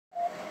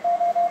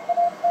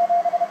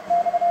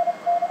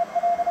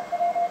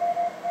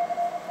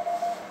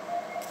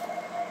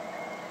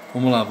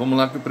Vamos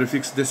lá que o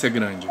prefixo desse é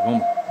grande.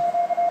 Vamos.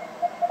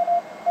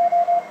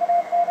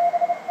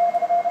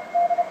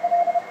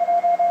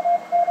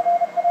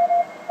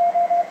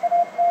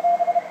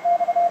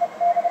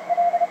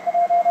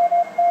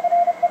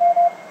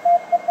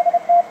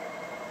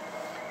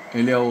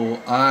 Ele é o...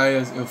 Ah,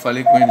 eu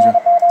falei com ele já.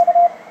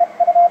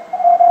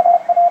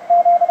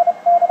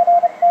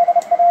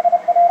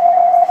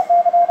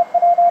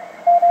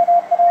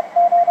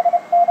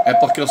 É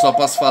porque eu só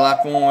posso falar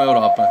com a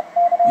Europa.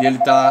 E ele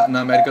tá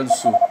na América do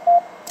Sul.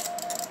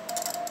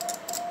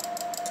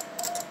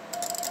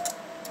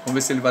 Vamos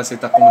ver se ele vai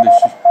aceitar como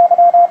destino.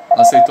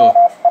 Aceitou.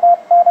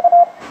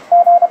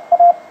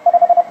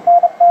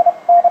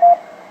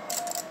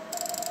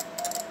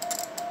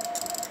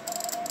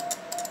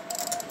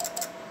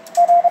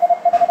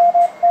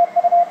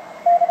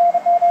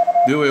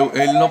 Viu?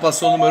 Ele não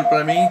passou o número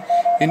pra mim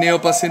e nem eu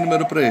passei o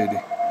número pra ele.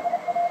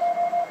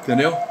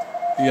 Entendeu?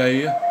 E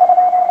aí...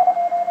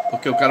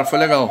 Porque o cara foi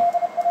legal.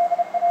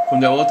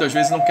 Quando é outro, às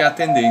vezes não quer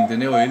atender,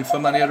 entendeu? Ele foi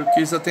maneiro,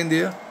 quis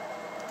atender.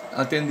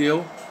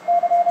 Atendeu.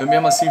 Eu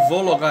mesmo assim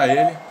vou logar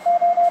ele.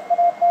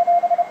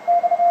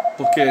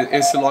 Porque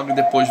esse log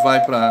depois vai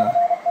para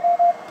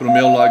o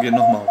meu log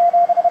normal.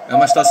 É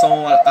uma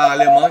estação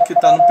alemã que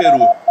está no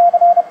Peru.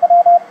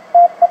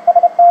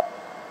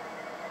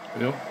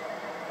 Viu?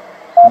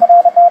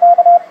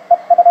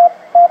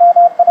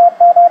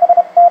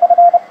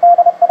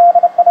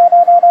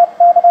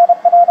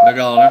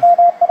 Legal, né?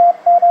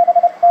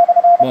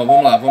 Bom,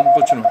 vamos lá, vamos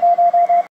continuar.